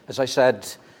As I said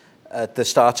at the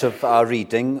start of our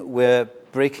reading, we're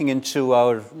breaking into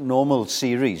our normal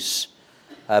series,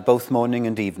 both morning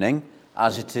and evening,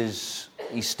 as it is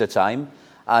Easter time.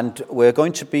 And we're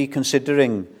going to be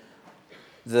considering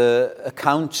the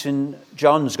account in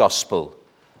John's Gospel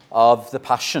of the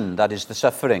Passion, that is the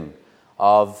suffering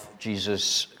of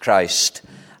Jesus Christ.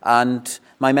 And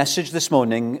my message this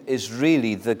morning is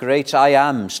really the great I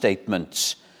am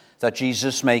statement that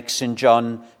Jesus makes in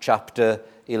John chapter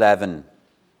 11.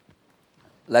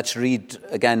 Let's read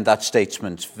again that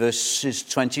statement, verses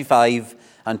 25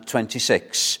 and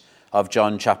 26 of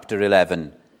John chapter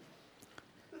 11.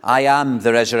 I am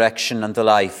the resurrection and the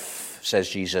life, says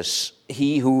Jesus.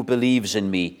 He who believes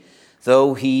in me,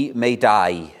 though he may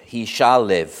die, he shall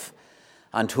live.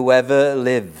 And whoever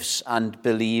lives and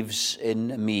believes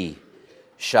in me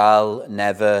shall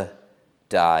never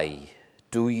die.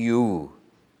 Do you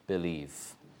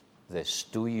believe this?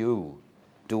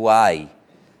 Do I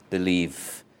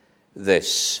believe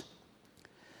this?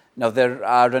 Now, there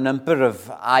are a number of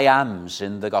I ams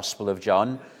in the Gospel of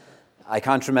John. I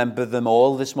can't remember them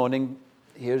all this morning.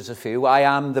 Here's a few. I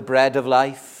am the bread of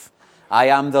life. I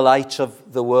am the light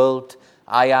of the world.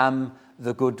 I am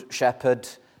the good shepherd.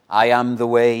 I am the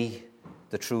way,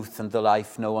 the truth, and the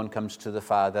life. No one comes to the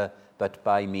Father but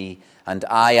by me. And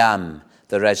I am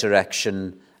the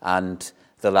resurrection and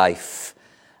the life.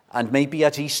 And maybe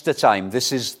at Easter time,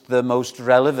 this is the most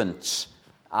relevant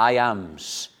I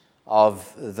ams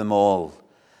of them all.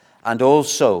 And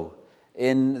also,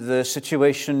 in the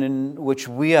situation in which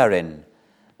we are in,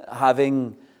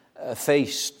 having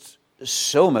faced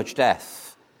so much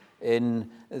death in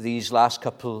these last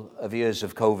couple of years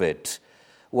of COVID,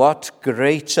 what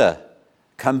greater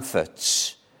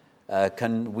comforts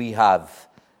can we have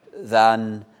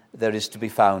than there is to be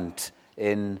found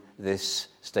in this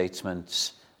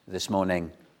statement this morning?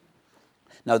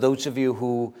 Now, those of you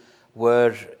who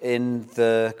were in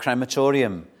the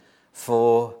crematorium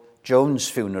for Joan's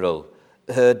funeral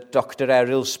heard Dr.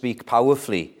 Errol speak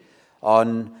powerfully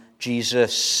on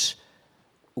Jesus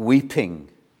weeping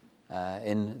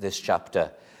in this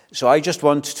chapter. So I just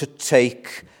want to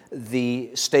take the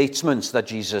statements that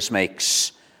Jesus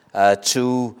makes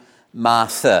to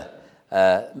Martha.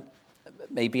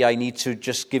 Maybe I need to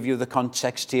just give you the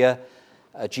context here.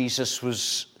 Jesus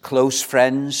was close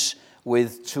friends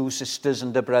with two sisters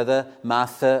and a brother,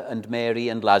 Martha and Mary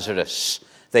and Lazarus.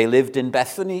 They lived in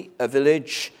Bethany, a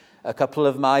village a couple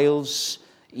of miles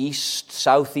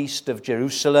southeast of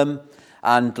Jerusalem,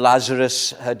 and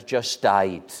Lazarus had just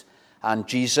died. And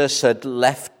Jesus had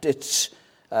left it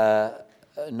a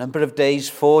number of days,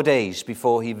 4 days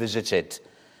before he visited.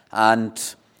 And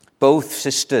both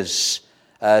sisters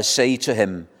say to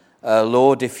him,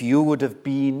 Lord, if you would have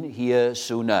been here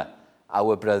sooner,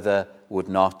 our brother would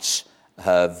not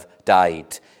have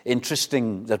died.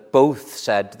 Interesting that both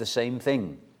said the same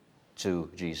thing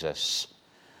to Jesus.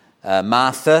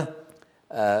 Martha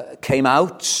came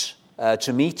out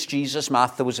to meet Jesus.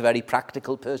 Martha was a very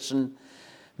practical person.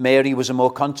 Mary was a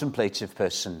more contemplative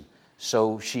person,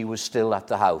 so she was still at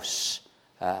the house,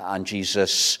 and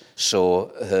Jesus saw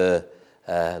her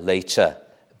later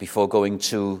before going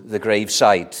to the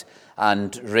graveside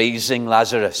and raising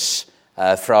Lazarus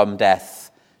from death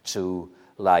to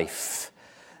life.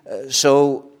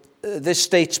 So this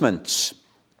statement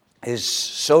is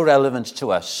so relevant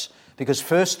to us because,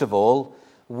 first of all,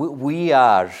 we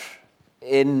are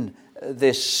in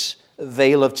this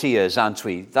vale of tears, aren't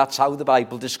we? That's how the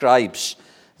Bible describes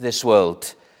this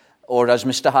world. Or as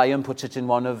Mr. Hyam put it in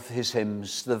one of his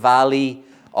hymns, the valley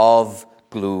of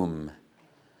gloom.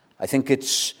 I think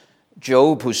it's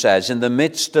Job who says, in the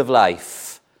midst of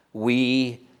life,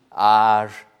 we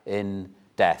are in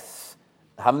death.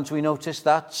 Haven't we noticed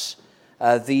that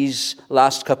these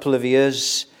last couple of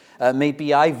years?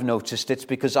 Maybe I've noticed it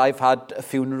because I've had a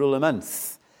funeral a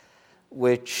month,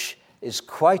 which is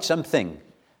quite something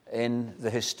in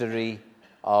the history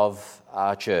of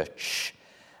our church.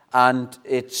 And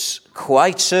it's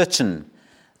quite certain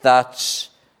that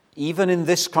even in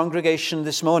this congregation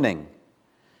this morning,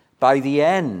 by the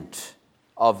end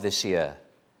of this year,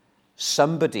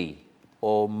 somebody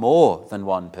or more than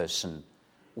one person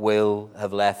will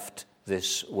have left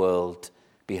this world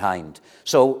behind.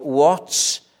 So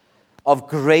what's of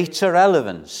greater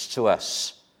relevance to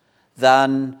us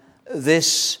than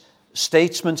this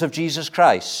statement of Jesus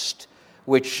Christ,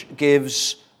 which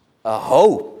gives a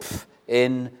hope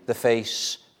in the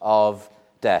face of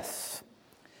death?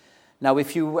 Now,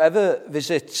 if you ever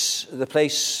visit the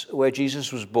place where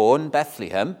Jesus was born,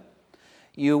 Bethlehem,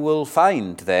 you will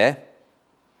find there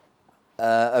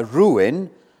a ruin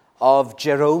of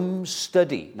Jerome's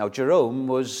study. Now, Jerome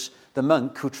was the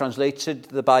monk who translated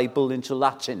the Bible into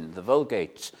Latin, the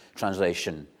Vulgate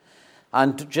translation.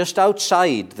 And just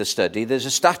outside the study, there's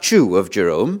a statue of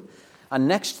Jerome, and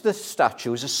next to the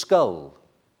statue is a skull.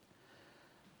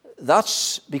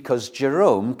 That's because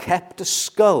Jerome kept a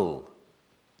skull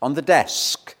on the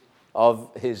desk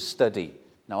of his study.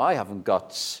 Now, I haven't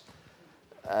got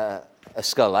a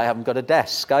skull. I haven't got a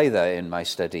desk either in my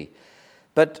study.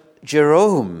 But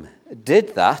Jerome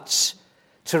did that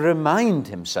to remind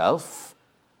himself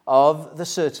of the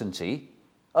certainty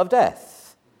of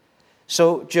death.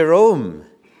 So Jerome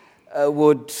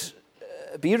would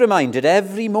be reminded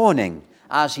every morning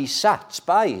as he sat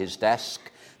by his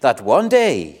desk that one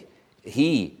day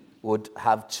he would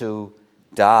have to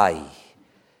die.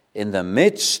 In the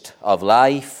midst of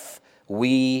life,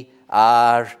 we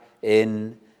are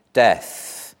in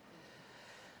death.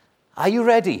 Are you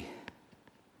ready?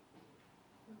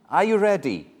 Are you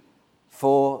ready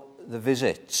for the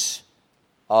visit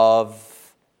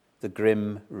of the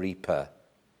grim reaper,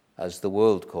 as the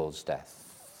world calls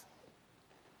death?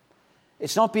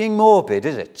 It's not being morbid,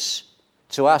 is it,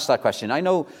 to ask that question? I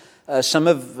know some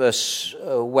of us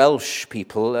Welsh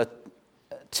people are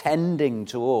tending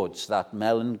towards that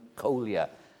melancholia.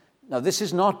 Now, this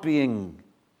is not being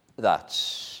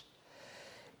that.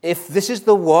 If this is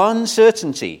the one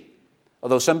certainty,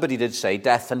 although somebody did say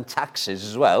death and taxes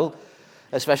as well,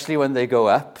 especially when they go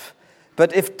up,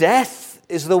 but if death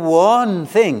is the one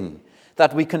thing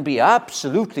that we can be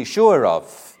absolutely sure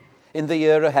of in the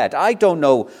year ahead, I don't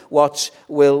know what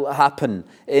will happen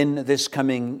in this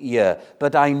coming year,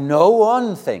 but I know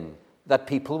one thing, that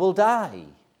people will die.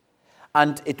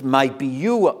 And it might be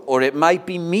you or it might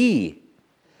be me.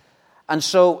 And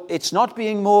so it's not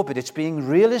being morbid, it's being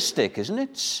realistic, isn't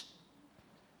it?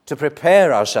 To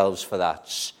prepare ourselves for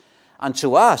that. And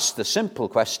to ask the simple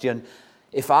question,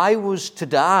 if I was to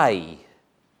die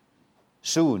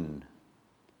soon,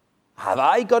 have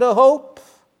I got a hope?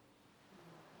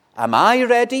 Am I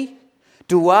ready?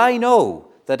 Do I know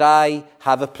that I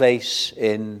have a place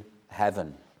in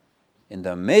heaven? In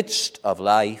the midst of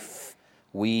life,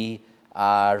 we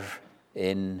are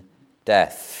in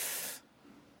death.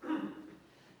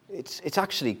 It's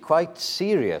actually quite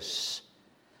serious,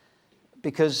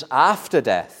 because after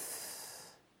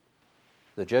death,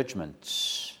 the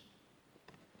judgment.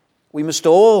 We must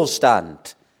all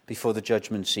stand before the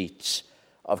judgment seat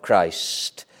of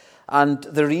Christ. And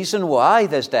the reason why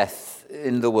there's death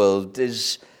in the world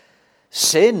is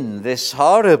sin, this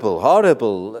horrible,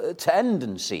 horrible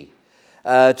tendency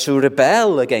to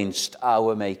rebel against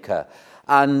our Maker.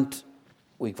 And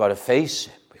we've got to face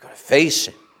him. We've got to face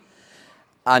him.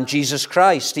 And Jesus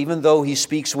Christ, even though he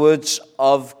speaks words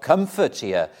of comfort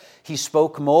here, he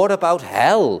spoke more about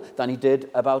hell than he did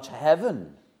about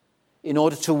heaven in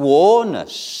order to warn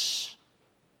us.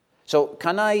 So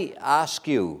can I ask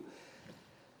you,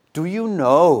 do you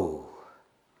know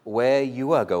where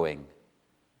you are going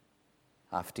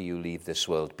after you leave this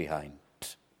world behind?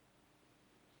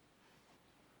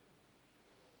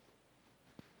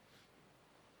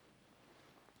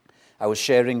 I was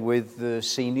sharing with the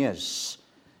seniors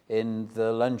in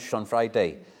the lunch on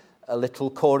Friday a little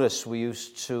chorus we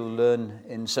used to learn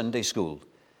in Sunday school.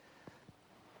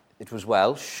 It was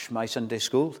Welsh, my Sunday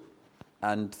school,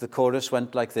 and the chorus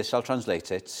went like this. I'll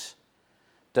translate it.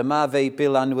 Dyma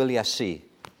Feibl Annwyl Iesu,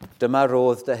 dyma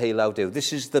rodd dy heilaw Duw.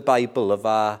 This is the Bible of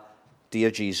our dear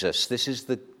Jesus. This is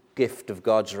the gift of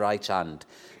God's right hand.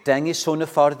 Dengys hwn y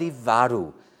ffordd I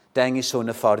farw, dengys hwn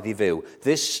y ffordd I fyw.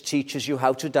 This teaches you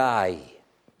how to die.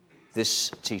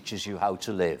 This teaches you how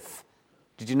to live.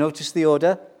 Did you notice the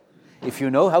order? If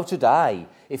you know how to die,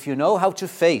 if you know how to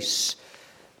face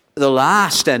the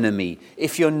last enemy,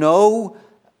 if you know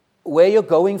where you're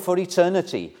going for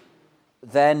eternity,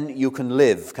 then you can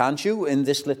live, can't you, in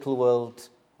this little world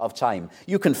of time.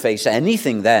 You can face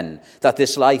anything then that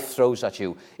this life throws at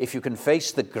you, if you can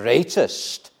face the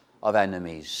greatest of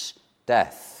enemies,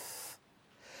 death.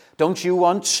 Don't you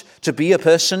want to be a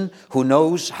person who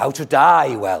knows how to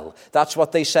die well? That's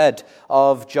what they said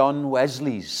of John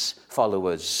Wesley's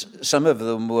followers. Some of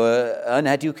them were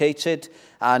uneducated,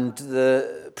 and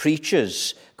the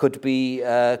preachers could be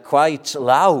quite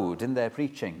loud in their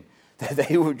preaching.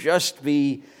 They would just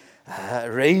be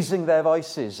raising their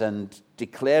voices and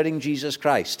declaring Jesus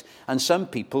Christ. And some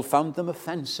people found them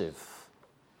offensive.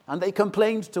 And they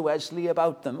complained to Wesley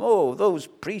about them. Oh, those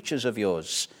preachers of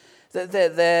yours,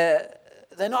 they're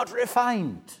not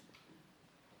refined.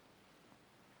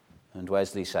 And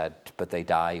Wesley said, but they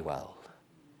die well.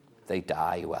 They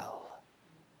die well.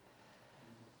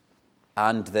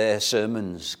 And their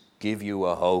sermons give you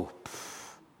a hope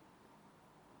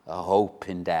a hope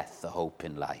in death, a hope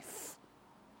in life.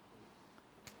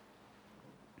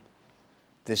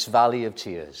 This valley of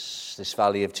tears, this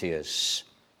valley of tears.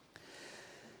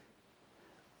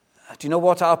 Do you know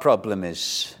what our problem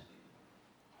is?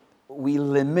 We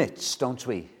limit, don't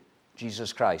we,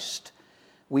 Jesus Christ?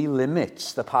 We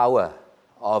limit the power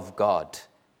of God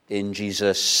in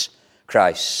Jesus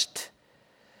Christ.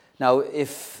 Now,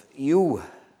 if you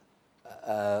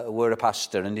were a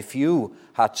pastor and if you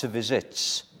had to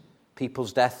visit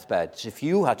people's deathbeds, if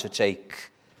you had to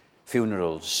take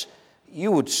funerals,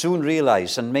 you would soon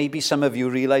realize, and maybe some of you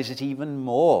realize it even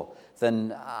more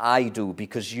than I do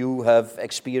because you have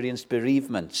experienced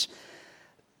bereavements,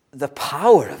 the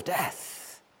power of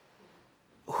death.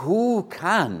 Who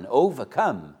can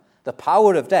overcome the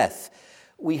power of death?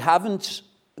 We haven't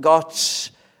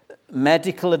got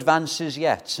medical advances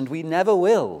yet, and we never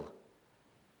will,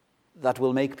 that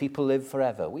will make people live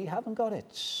forever. We haven't got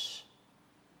it.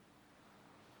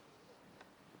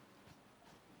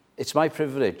 It's my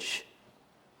privilege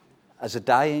as a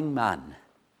dying man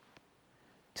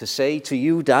to say to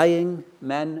you, dying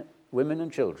men, women,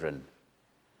 and children,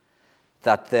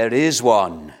 that there is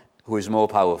one who is more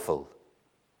powerful.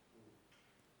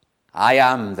 I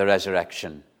am the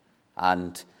resurrection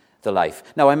and the life.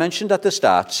 Now, I mentioned at the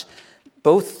start,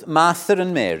 both Martha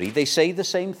and Mary, they say the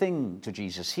same thing to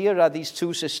Jesus. Here are these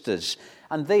two sisters,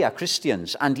 and they are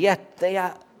Christians, and yet they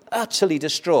are utterly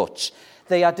distraught.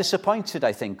 They are disappointed,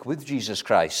 I think, with Jesus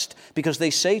Christ, because they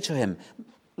say to him,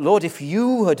 Lord, if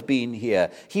you had been here,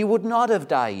 he would not have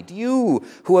died. You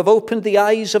who have opened the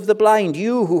eyes of the blind,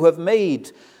 you who have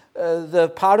made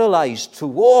the paralyzed to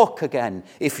walk again,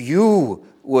 if you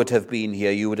would have been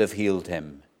here, you would have healed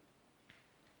him.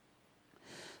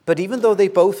 But even though they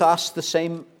both ask the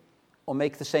same or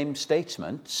make the same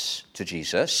statements to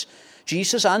Jesus,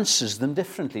 Jesus answers them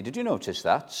differently. Did you notice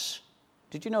that?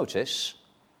 Did you notice?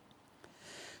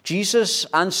 Jesus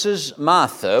answers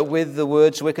Martha with the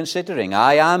words we're considering.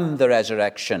 I am the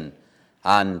resurrection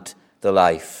and the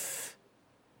life.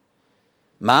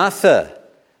 Martha,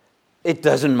 it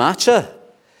doesn't matter.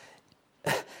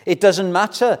 It doesn't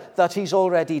matter that he's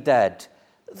already dead.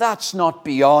 That's not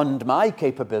beyond my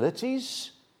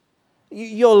capabilities.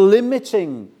 You're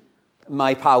limiting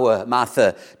my power,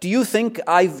 Martha. Do you think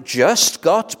I've just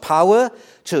got power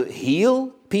to heal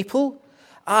people?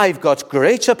 I've got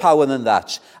greater power than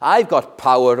that. I've got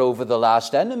power over the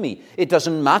last enemy. It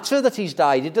doesn't matter that he's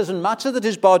died. It doesn't matter that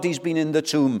his body's been in the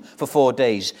tomb for 4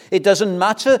 days. It doesn't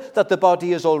matter that the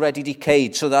body is already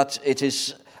decayed so that it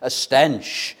is a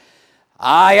stench.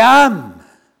 I am.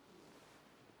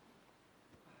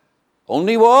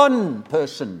 Only one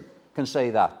person can say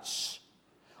that.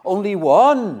 Only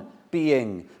one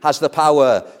being has the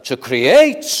power to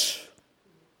create,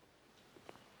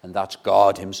 and that's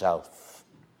God himself.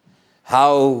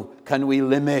 How can we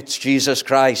limit Jesus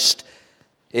Christ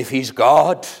if he's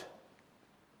God?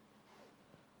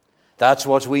 That's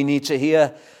what we need to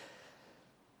hear.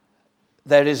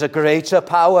 There is a greater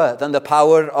power than the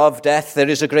power of death. There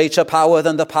is a greater power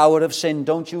than the power of sin.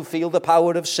 Don't you feel the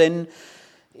power of sin?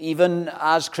 Even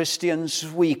as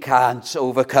Christians, we can't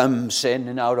overcome sin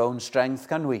in our own strength,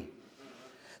 can we?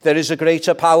 There is a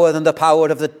greater power than the power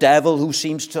of the devil who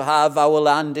seems to have our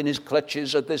land in his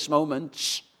clutches at this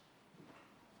moment.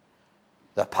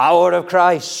 The power of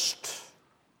Christ.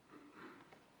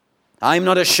 I'm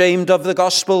not ashamed of the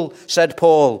gospel, said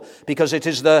Paul, because it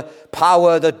is the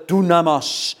power, the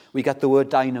dunamos. We get the word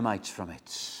dynamite from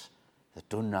it. The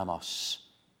dunamos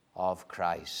of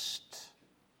Christ.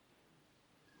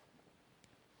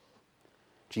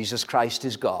 Jesus Christ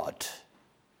is God.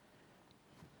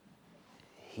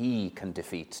 He can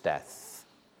defeat death.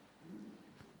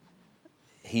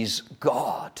 He's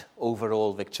God over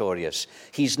all victorious.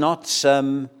 He's not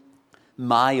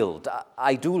mild.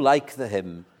 I do like the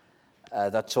hymn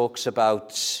that talks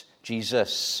about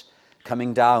Jesus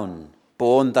coming down,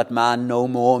 born that man no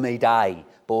more may die,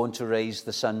 born to raise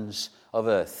the sons of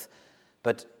earth.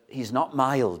 But he's not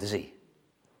mild, is he?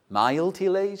 Mild he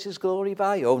lays his glory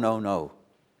by? Oh, no, no.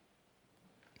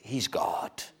 He's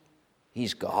God.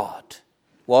 He's God.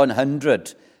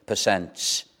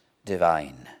 100%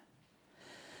 divine.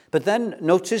 But then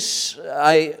notice,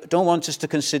 I don't want us to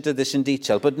consider this in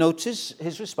detail, but notice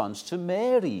his response to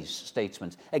Mary's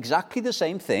statement. Exactly the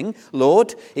same thing.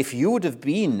 Lord, if you would have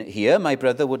been here, my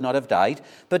brother would not have died.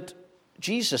 But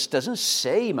Jesus doesn't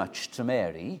say much to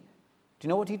Mary. Do you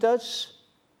know what he does?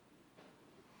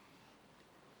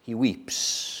 He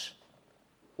weeps.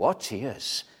 What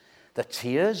tears? The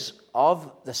tears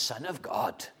of the Son of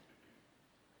God.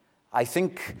 I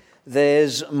think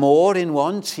there's more in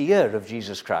one tear of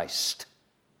Jesus Christ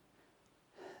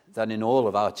than in all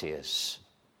of our tears.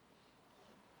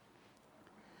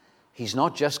 He's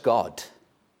not just God.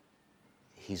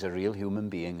 He's a real human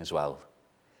being as well.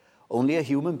 Only a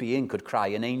human being could cry.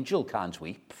 An angel can't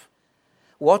weep.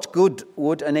 What good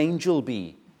would an angel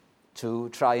be to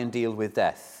try and deal with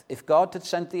death? If God had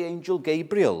sent the angel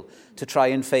Gabriel to try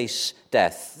and face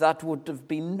death, that would have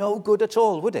been no good at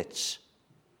all, would it?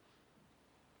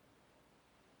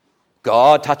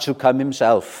 God had to come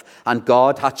himself, and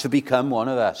God had to become one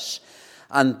of us.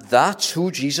 And that's who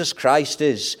Jesus Christ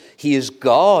is. He is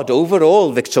God,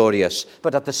 overall victorious,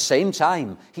 but at the same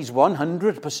time, he's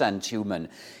 100% human.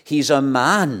 He's a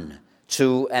man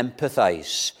to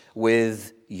empathize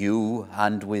with you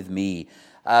and with me.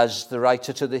 As the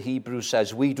writer to the Hebrews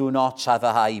says, we do not have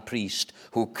a high priest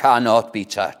who cannot be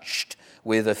touched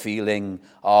with a feeling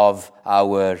of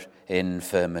our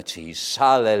infirmities.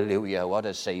 Hallelujah, what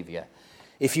a Savior.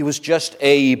 If he was just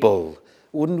able,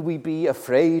 wouldn't we be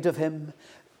afraid of him?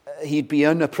 He'd be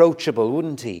unapproachable,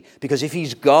 wouldn't he? Because if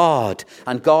he's God,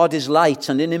 and God is light,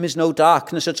 and in him is no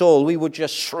darkness at all, we would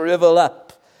just shrivel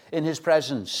up in his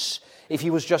presence. If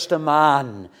he was just a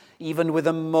man, even with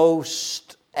the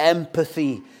most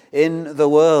empathy in the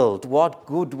world, what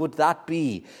good would that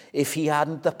be if he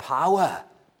hadn't the power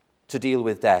to deal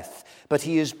with death? But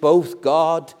he is both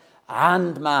God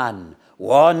and man,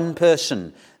 one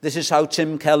person. This is how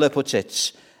Tim Keller puts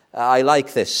it. I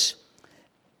like this.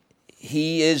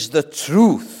 He is the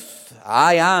truth.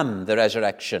 I am the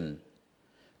resurrection.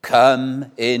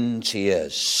 Come in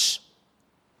tears.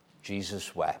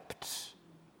 Jesus wept.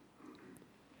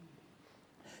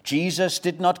 Jesus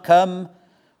did not come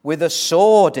with a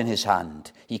sword in his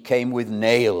hand. He came with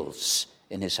nails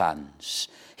in his hands.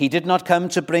 He did not come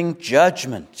to bring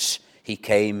judgment. He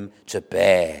came to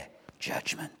bear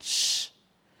judgments.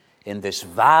 In this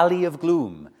valley of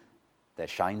gloom, there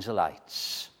shines a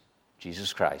light.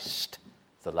 Jesus Christ,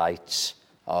 the light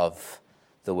of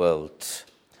the world.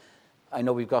 I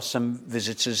know we've got some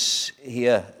visitors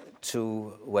here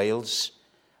to Wales.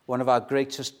 One of our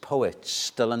greatest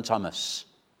poets, Dylan Thomas,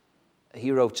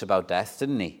 he wrote about death,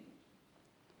 didn't he?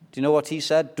 Do you know what he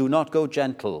said? Do not go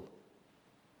gentle.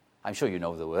 I'm sure you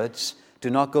know the words. Do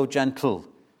not go gentle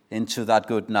into that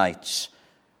good night.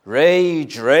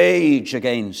 Rage, rage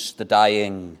against the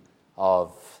dying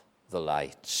of the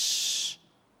lights.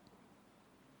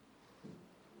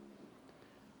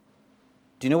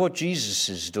 Do you know what Jesus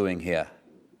is doing here?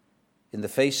 In the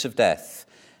face of death,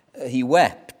 he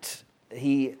wept,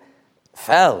 he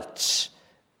felt,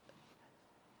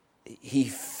 he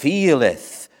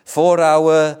feeleth for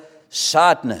our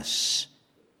sadness.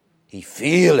 He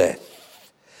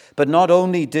feeleth. But not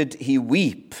only did he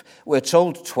weep, we're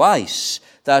told twice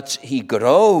that he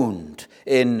groaned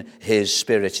in his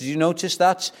spirit. Did you notice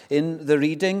that in the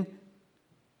reading?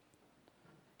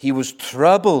 He was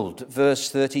troubled, verse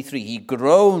 33. He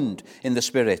groaned in the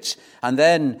spirit. And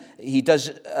then he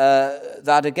does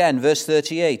that again, verse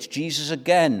 38. Jesus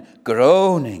again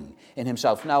groaning in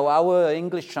himself. Now, our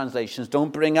English translations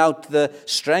don't bring out the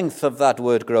strength of that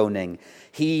word groaning.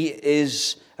 He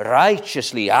is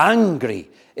righteously angry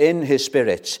in his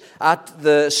spirit at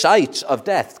the sight of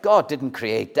death. God didn't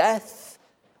create death.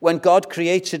 When God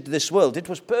created this world, it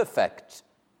was perfect.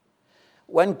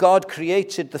 When God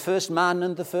created the first man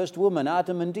and the first woman,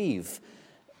 Adam and Eve,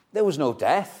 there was no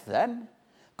death then.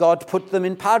 God put them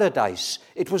in paradise.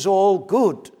 It was all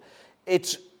good.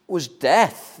 It was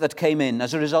death that came in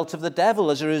as a result of the devil,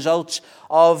 as a result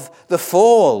of the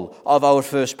fall of our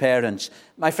first parents.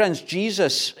 My friends,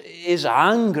 Jesus is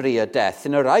angry at death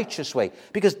in a righteous way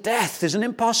because death is an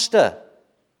imposter.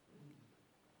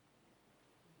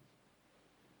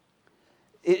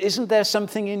 Isn't there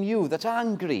something in you that's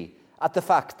angry at the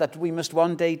fact that we must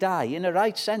one day die, in a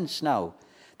right sense now?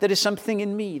 There is something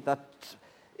in me that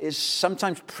is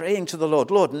sometimes praying to the Lord,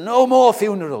 Lord, no more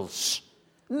funerals.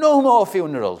 No more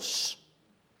funerals.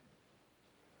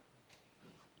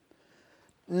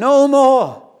 No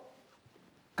more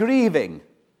grieving.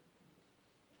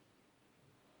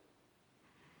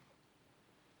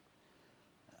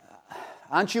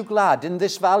 Aren't you glad in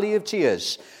this valley of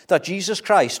tears that Jesus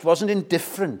Christ wasn't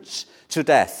indifferent to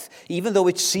death, even though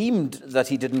it seemed that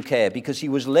he didn't care because he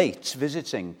was late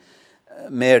visiting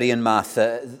Mary and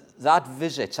Martha? That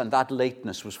visit and that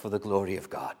lateness was for the glory of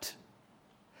God.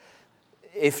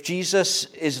 If Jesus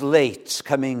is late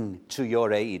coming to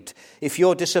your aid, if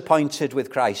you're disappointed with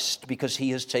Christ because he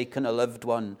has taken a loved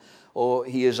one or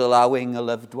he is allowing a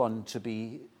loved one to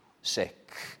be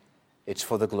sick, it's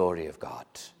for the glory of God.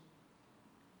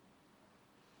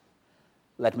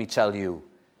 Let me tell you,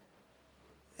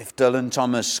 if Dylan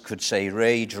Thomas could say,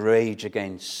 rage, rage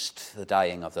against the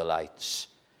dying of the lights,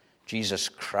 Jesus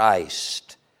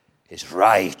Christ is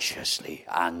righteously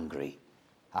angry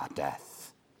at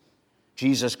death.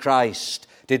 Jesus Christ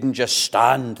didn't just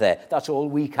stand there. That's all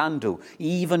we can do.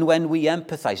 Even when we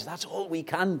empathize, that's all we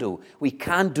can do. We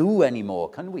can't do any more,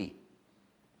 can we?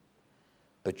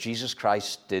 But Jesus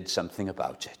Christ did something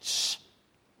about it.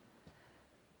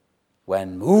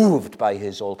 When moved by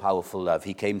his all-powerful love,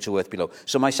 he came to earth below.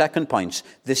 So my second point,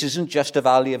 this isn't just a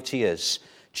valley of tears.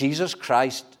 Jesus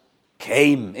Christ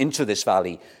came into this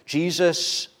valley.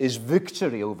 Jesus is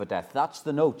victory over death. That's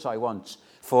the note I want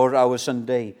for our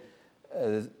Sunday,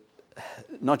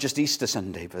 not just Easter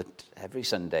Sunday, but every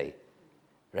Sunday.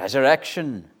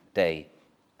 Resurrection Day.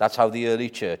 That's how the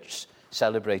early church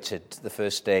celebrated the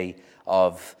first day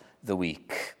of the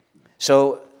week.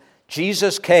 So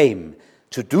Jesus came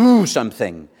to do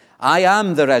something. I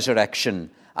am the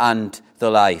resurrection and the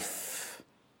life.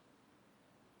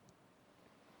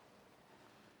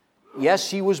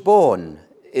 Yes, he was born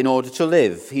in order to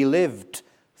live. He lived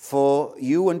for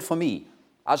you and for me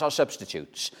as our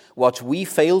substitutes. What we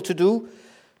fail to do,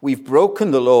 we've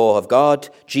broken the law of God.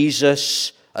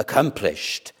 Jesus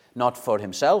accomplished, not for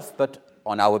himself, but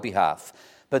on our behalf.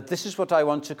 But this is what I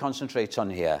want to concentrate on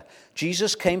here.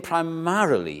 Jesus came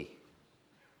primarily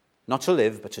not to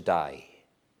live, but to die.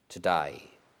 To die.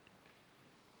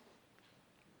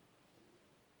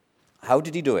 How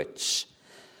did he do it?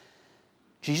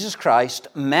 Jesus Christ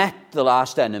met the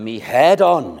last enemy head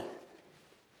on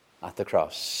at the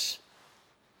cross.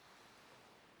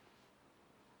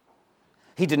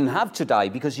 He didn't have to die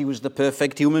because he was the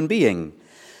perfect human being.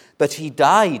 But he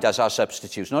died as our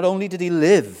substitute. Not only did he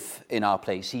live in our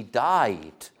place, he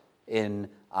died in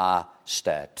our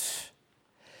stead.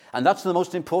 And that's the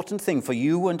most important thing for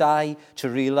you and I to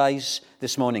realize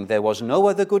this morning. There was no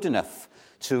other good enough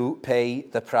to pay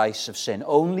the price of sin.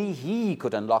 Only he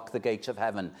could unlock the gate of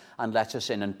heaven and let us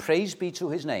in. And praise be to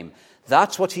his name.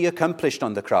 That's what he accomplished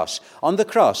on the cross. On the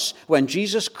cross, when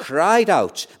Jesus cried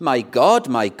out, my God,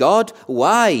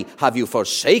 why have you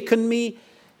forsaken me?"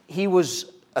 He was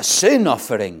a sin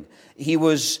offering. He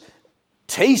was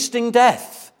tasting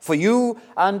death for you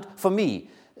and for me.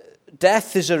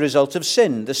 Death is a result of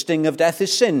sin. The sting of death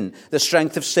is sin. The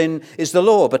strength of sin is the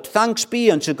law. But thanks be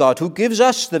unto God who gives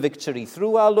us the victory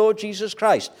through our Lord Jesus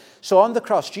Christ. So on the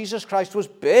cross, Jesus Christ was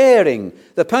bearing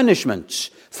the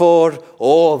punishment for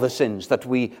all the sins that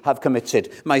we have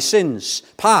committed. My sins,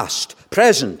 past,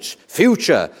 present,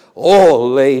 future, all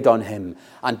laid on him.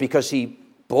 And because he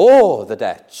bore the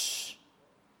debts,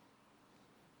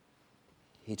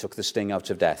 he took the sting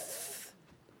out of death.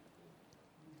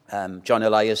 John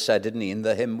Elias said, didn't he, in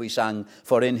the hymn we sang,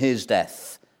 "For in his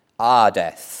death, our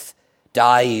death,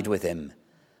 died with him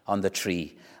on the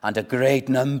tree, and a great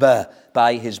number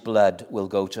by his blood will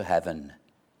go to heaven,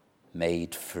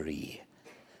 made free."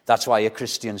 That's why a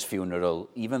Christian's funeral,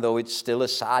 even though it's still a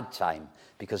sad time,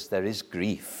 because there is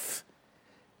grief,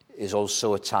 is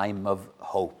also a time of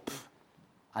hope.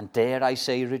 And dare I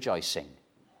say rejoicing,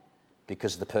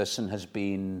 because the person has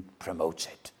been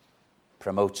promoted.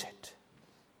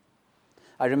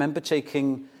 I remember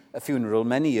taking a funeral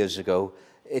many years ago.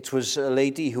 It was a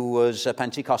lady who was a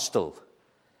Pentecostal.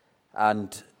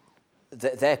 And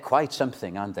they're quite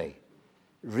something, aren't they?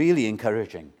 Really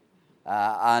encouraging.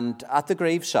 And at the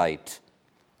graveside,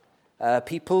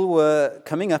 people were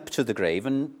coming up to the grave,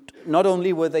 and not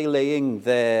only were they laying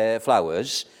their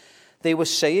flowers, they were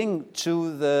saying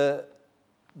to the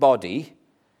body,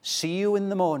 "See you in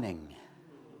the morning.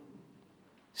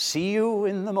 See you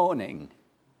in the morning."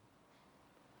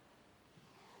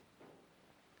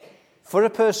 For a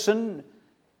person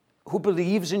who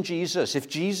believes in Jesus, if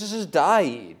Jesus has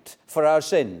died for our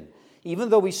sin, even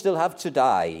though we still have to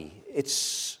die,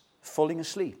 it's falling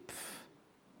asleep.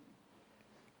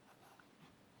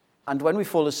 And when we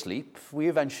fall asleep, we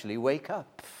eventually wake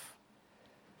up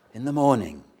in the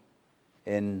morning.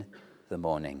 In the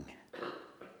morning.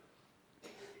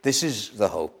 This is the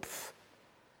hope.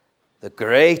 The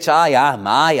great I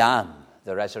am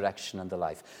the resurrection and the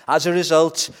life. As a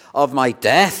result of my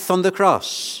death on the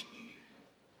cross,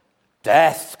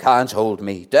 death can't hold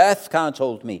me. Death can't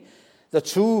hold me. The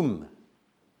tomb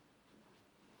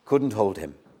couldn't hold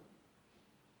him.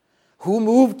 Who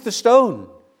moved the stone?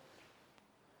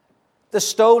 The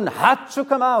stone had to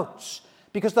come out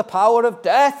because the power of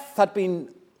death had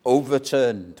been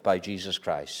overturned by Jesus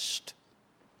Christ.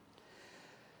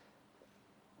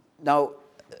 Now,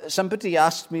 somebody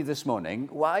asked me this morning,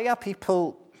 why are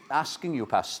people asking you,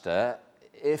 Pastor,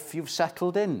 if you've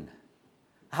settled in?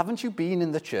 Haven't you been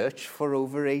in the church for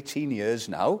over 18 years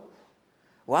now?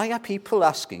 Why are people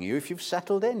asking you if you've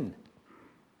settled in?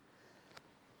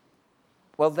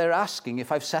 Well, they're asking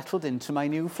if I've settled into my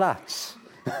new flat,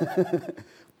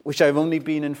 which I've only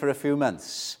been in for a few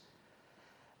months.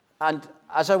 And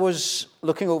as I was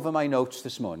looking over my notes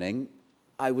this morning,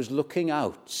 I was looking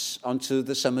out onto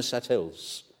the Somerset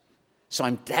Hills. So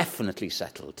I'm definitely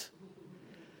settled.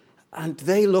 And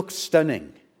they looked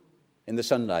stunning in the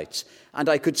sunlight. And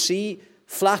I could see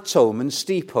Flatholme and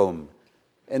Steepholme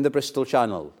in the Bristol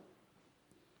Channel.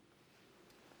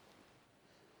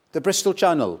 The Bristol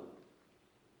Channel,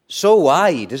 so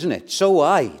wide, isn't it? So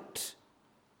wide.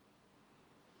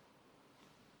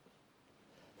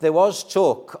 There was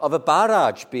talk of a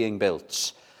barrage being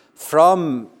built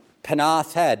from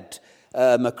Penarth Head,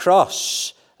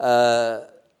 across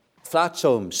Flatholme,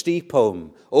 Steepholme,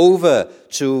 over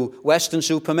to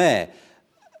Weston-super-Mare,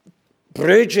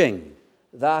 bridging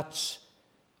that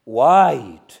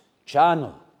wide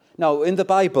channel. Now, in the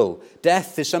Bible,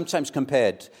 death is sometimes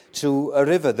compared to a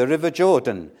river, the River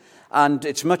Jordan, and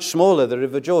it's much smaller, the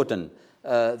River Jordan,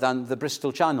 than the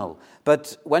Bristol Channel.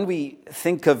 But when we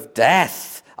think of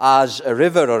death as a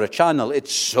river or a channel,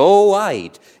 it's so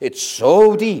wide, it's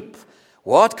so deep.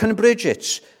 What can bridge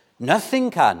it?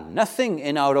 Nothing can. Nothing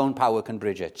in our own power can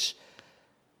bridge it.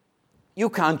 You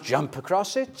can't jump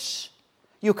across it.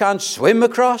 You can't swim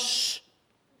across.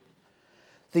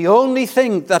 The only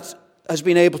thing that has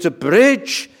been able to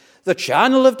bridge the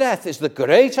channel of death is the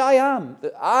great I Am.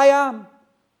 The I Am.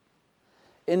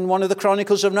 In one of the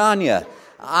Chronicles of Narnia,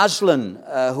 Aslan,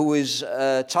 who is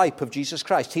a type of Jesus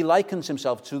Christ, he likens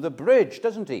himself to the bridge,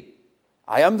 doesn't he?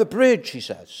 I am the bridge, he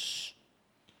says.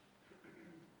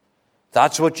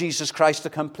 That's what Jesus Christ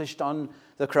accomplished on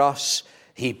the cross.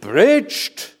 He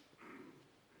bridged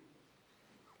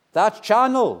that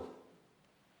channel.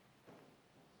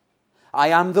 I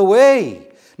am the way.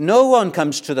 No one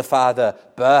comes to the Father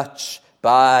but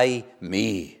by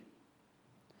me.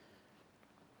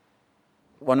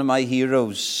 One of my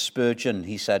heroes, Spurgeon,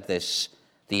 he said this: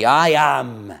 the I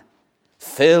am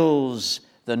fills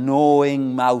the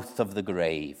gnawing mouth of the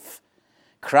grave.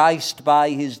 Christ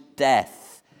by his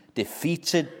death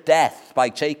defeated death by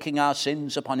taking our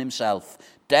sins upon himself.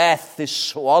 Death is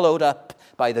swallowed up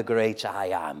by the great I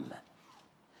am.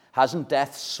 Hasn't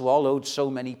death swallowed so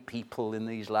many people in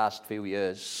these last few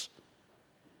years?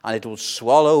 And it will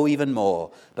swallow even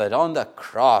more. But on the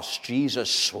cross,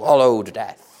 Jesus swallowed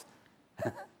death.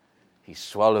 He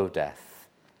swallowed death.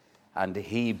 And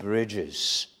he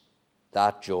bridges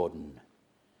that Jordan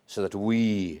so that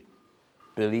we,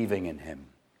 believing in him,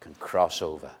 can cross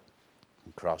over.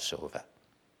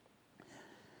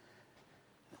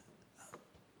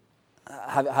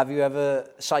 Have you ever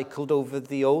cycled over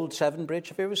the Old Severn Bridge?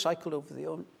 Have you ever cycled over the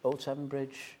Old Severn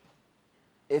Bridge?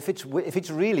 If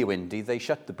it's really windy, they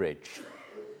shut the bridge.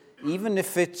 Even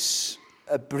if it's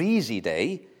a breezy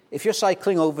day, if you're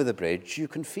cycling over the bridge, you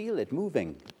can feel it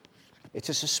moving. It's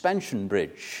a suspension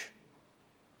bridge.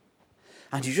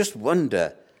 And you just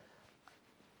wonder,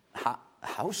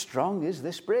 how strong is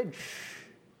this bridge?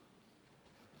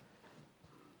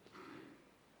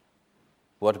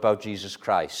 What about Jesus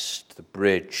Christ, the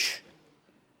bridge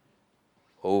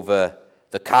over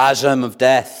the chasm of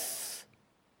death?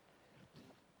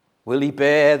 Will he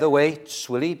bear the weight?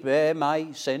 Will he bear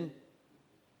my sin?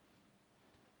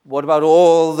 What about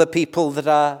all the people that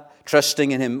are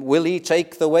trusting in him? Will he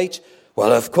take the weight?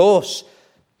 Well, of course.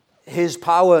 His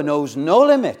power knows no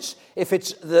limits. If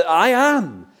it's the I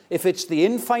am, if it's the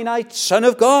infinite Son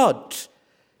of God,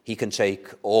 he can take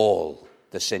all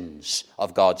the sins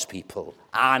of God's people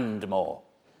and more.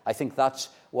 I think that's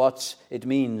what it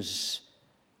means,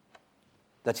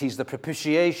 that he's the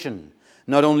propitiation,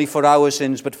 not only for our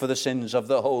sins, but for the sins of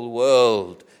the whole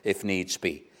world, if needs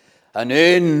be. An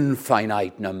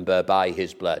infinite number by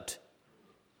his blood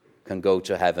can go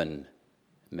to heaven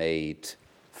made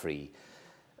free.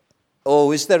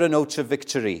 Oh, is there a note of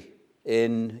victory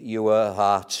in your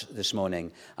heart this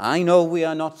morning? I know we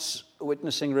are not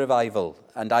witnessing revival,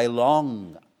 and I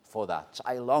long for that.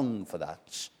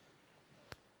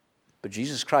 But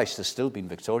Jesus Christ has still been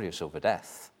victorious over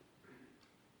death.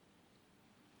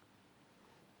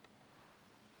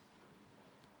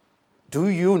 Do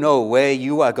you know where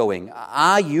you are going?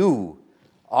 Are you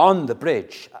on the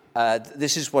bridge?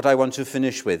 This is what I want to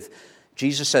finish with.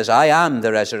 Jesus says, I am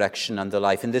the resurrection and the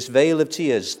life. In this vale of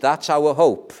tears, that's our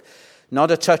hope. Not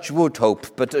a touch wood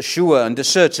hope, but a sure and a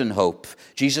certain hope.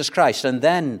 Jesus Christ. And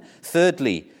then,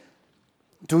 thirdly,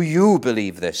 do you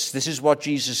believe this? This is what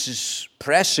Jesus is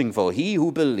pressing for. He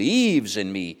who believes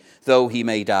in me, though he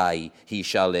may die, he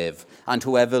shall live. And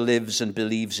whoever lives and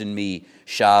believes in me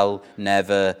shall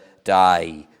never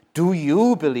die. Do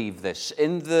you believe this?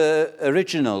 In the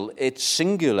original, it's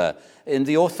singular. In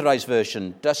the Authorized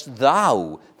Version, dost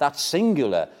thou, that's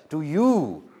singular. Do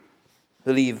you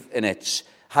believe in it?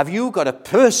 Have you got a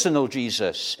personal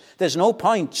Jesus? There's no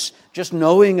point just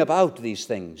knowing about these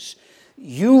things.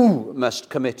 You must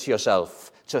commit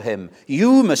yourself to him.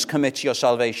 You must commit your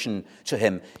salvation to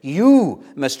him. You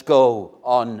must go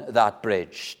on that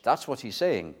bridge. That's what he's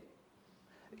saying.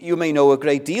 You may know a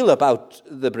great deal about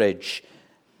the bridge,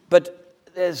 but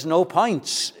there's no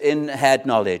point in head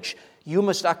knowledge. You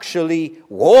must actually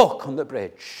walk on the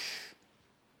bridge.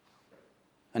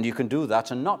 And you can do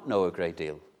that and not know a great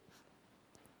deal.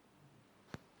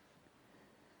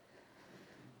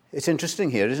 It's interesting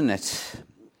here, isn't it?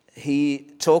 He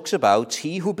talks about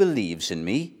he who believes in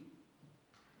me,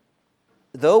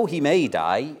 though he may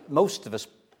die, most of us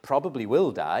probably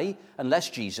will die, unless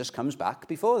Jesus comes back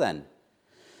before then.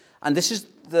 And this is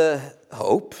the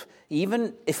hope.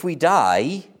 Even if we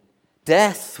die,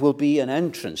 death will be an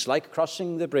entrance, like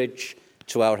crossing the bridge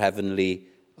to our heavenly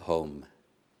home.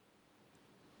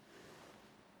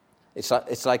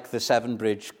 It's like the Severn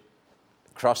Bridge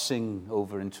crossing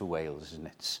over into Wales, isn't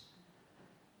it?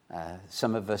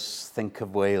 Some of us think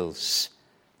of Wales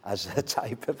as a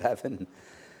type of heaven.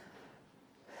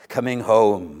 Coming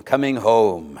home, coming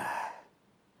home.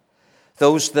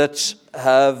 Those that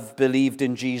have believed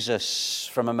in Jesus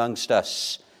from amongst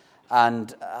us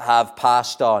and have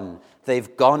passed on,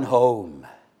 they've gone home.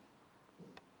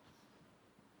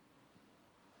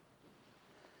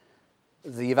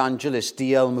 The evangelist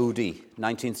D.L. Moody,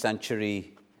 19th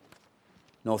century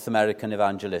North American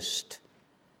evangelist,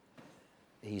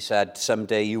 he said,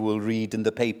 someday you will read in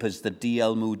the papers that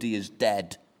D.L. Moody is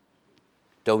dead.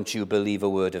 Don't you believe a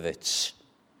word of it.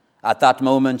 At that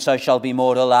moment I shall be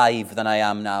more alive than I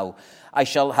am now. I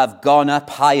shall have gone up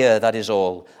higher, that is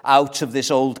all, out of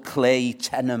this old clay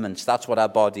tenement. That's what our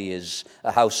body is,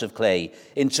 a house of clay,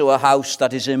 into a house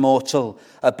that is immortal,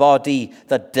 a body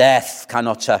that death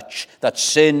cannot touch, that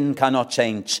sin cannot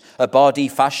taint, a body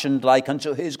fashioned like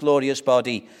unto his glorious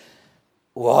body.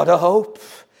 What a hope!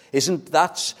 Isn't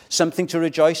that something to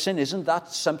rejoice in? Isn't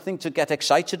that something to get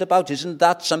excited about? Isn't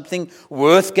that something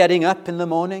worth getting up in the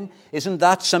morning? Isn't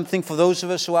that something for those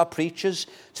of us who are preachers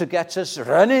to get us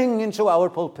running into our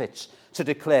pulpits to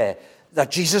declare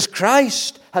that Jesus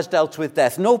Christ has dealt with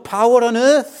death? No power on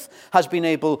earth has been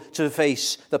able to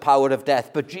face the power of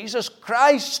death, but Jesus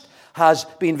Christ has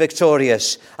been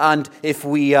victorious. And if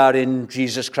we are in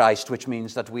Jesus Christ, which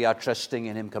means that we are trusting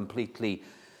in him completely,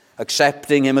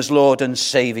 accepting him as Lord and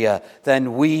Savior,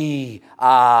 then we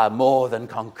are more than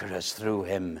conquerors through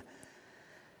him.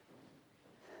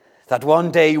 That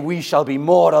one day we shall be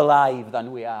more alive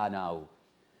than we are now.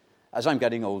 As I'm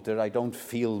getting older, I don't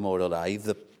feel more alive.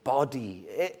 The body,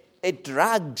 it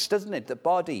drags, doesn't it? The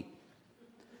body.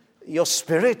 Your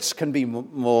spirits can be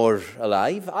more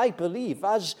alive. I believe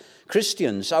as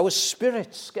Christians, our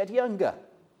spirits get younger.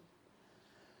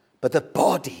 But the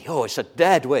body, it's a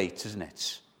dead weight, isn't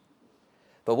it?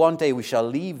 But one day we shall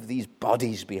leave these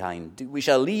bodies behind. We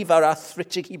shall leave our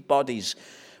arthritic bodies.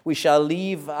 We shall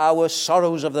leave our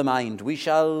sorrows of the mind. We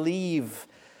shall leave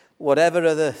whatever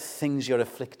other things you're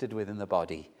afflicted with in the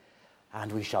body.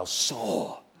 And we shall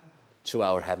soar to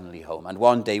our heavenly home. And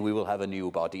one day we will have a new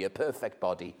body, a perfect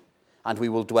body. And we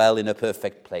will dwell in a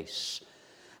perfect place.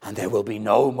 And there will be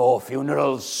no more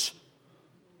funerals.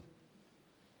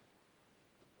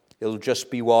 It'll just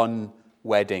be one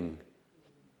wedding.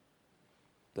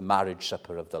 The marriage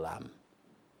supper of the Lamb.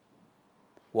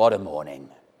 What a morning.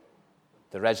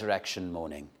 The resurrection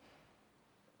morning.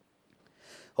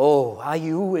 Oh, are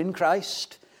you in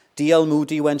Christ? D.L.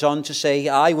 Moody went on to say,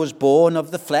 I was born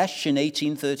of the flesh in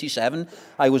 1837.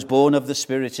 I was born of the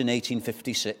Spirit in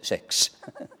 1856.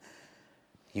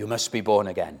 You must be born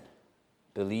again.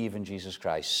 Believe in Jesus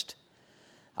Christ.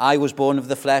 I was born of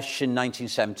the flesh in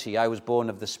 1970. I was born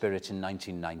of the Spirit in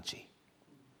 1990.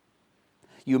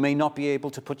 You may not be able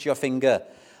to put your finger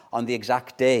on the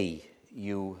exact day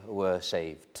you were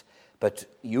saved, but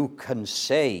you can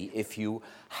say, if you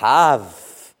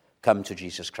have come to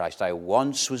Jesus Christ, I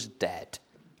once was dead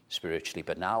spiritually,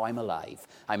 but now I'm alive.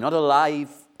 I'm not alive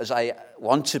as I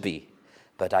want to be,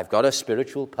 but I've got a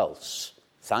spiritual pulse.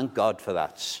 Thank God for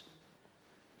that.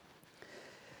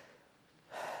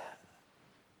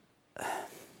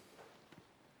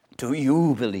 Do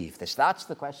you believe this? That's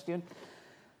the question.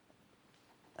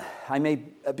 I may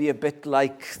be a bit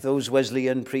like those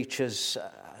Wesleyan preachers.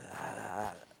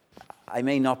 I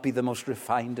may not be the most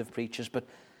refined of preachers, but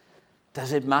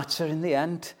does it matter in the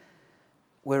end?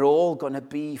 We're all going to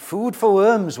be food for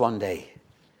worms one day.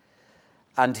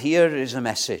 And here is a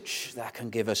message that can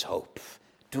give us hope.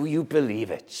 Do you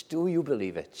believe it? Do you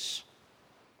believe it?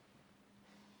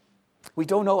 We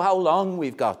don't know how long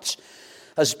we've got.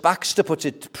 As Baxter put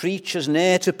it, preach as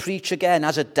ne'er to preach again,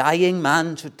 as a dying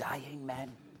man to dying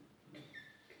men.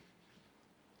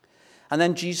 And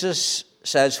then Jesus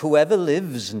says, whoever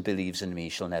lives and believes in me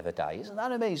shall never die. Isn't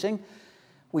that amazing?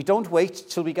 We don't wait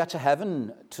till we get to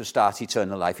heaven to start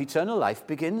eternal life. Eternal life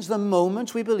begins the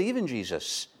moment we believe in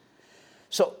Jesus.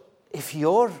 So if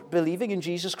you're believing in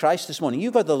Jesus Christ this morning,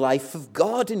 you've got the life of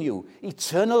God in you,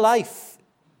 eternal life.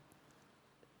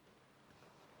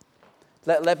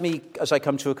 Let me, as I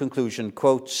come to a conclusion,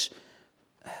 quote,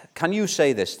 can you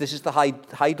say this? This is the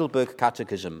Heidelberg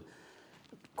Catechism.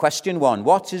 Question 1,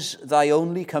 what is thy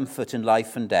only comfort in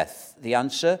life and death? The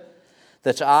answer,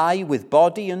 that I, with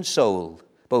body and soul,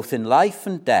 both in life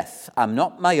and death, am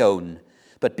not my own,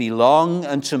 but belong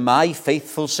unto my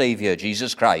faithful Saviour,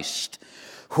 Jesus Christ,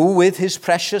 who with his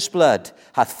precious blood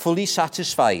hath fully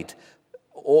satisfied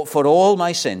for all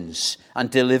my sins, and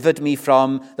delivered me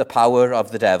from the power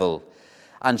of the devil,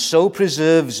 and so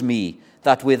preserves me,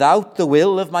 that without the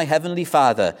will of my heavenly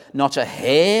Father, not a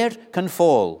hair can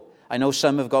fall. I know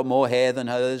some have got more hair than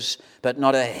others, but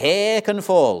not a hair can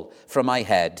fall from my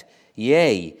head.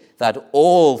 Yea, that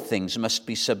all things must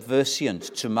be subservient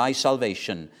to my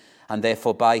salvation, and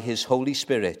therefore by his Holy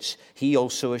Spirit, he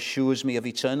also assures me of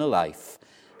eternal life,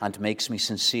 and makes me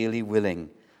sincerely willing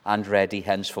and ready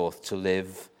henceforth to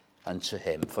live unto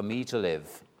him. For me to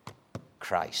live,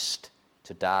 Christ.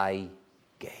 To die,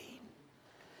 gain.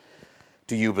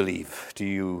 Do you believe? Do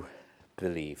you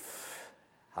believe?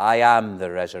 I am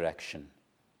the resurrection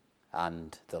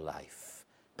and the life.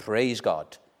 Praise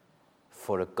God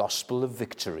for a gospel of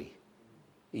victory.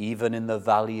 Even in the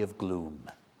valley of gloom,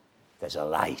 there's a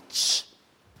light,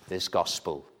 this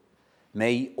gospel.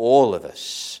 May all of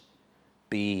us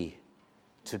be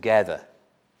together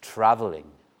traveling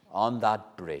on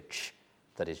that bridge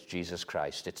that is Jesus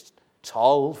Christ. It's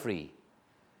toll-free.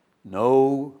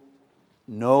 No,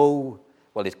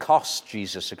 well, it cost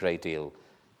Jesus a great deal,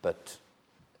 but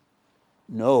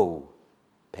no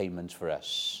payment for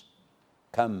us.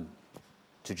 Come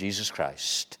to Jesus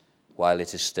Christ while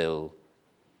it is still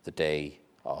the day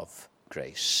of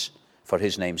grace. For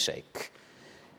his name's sake.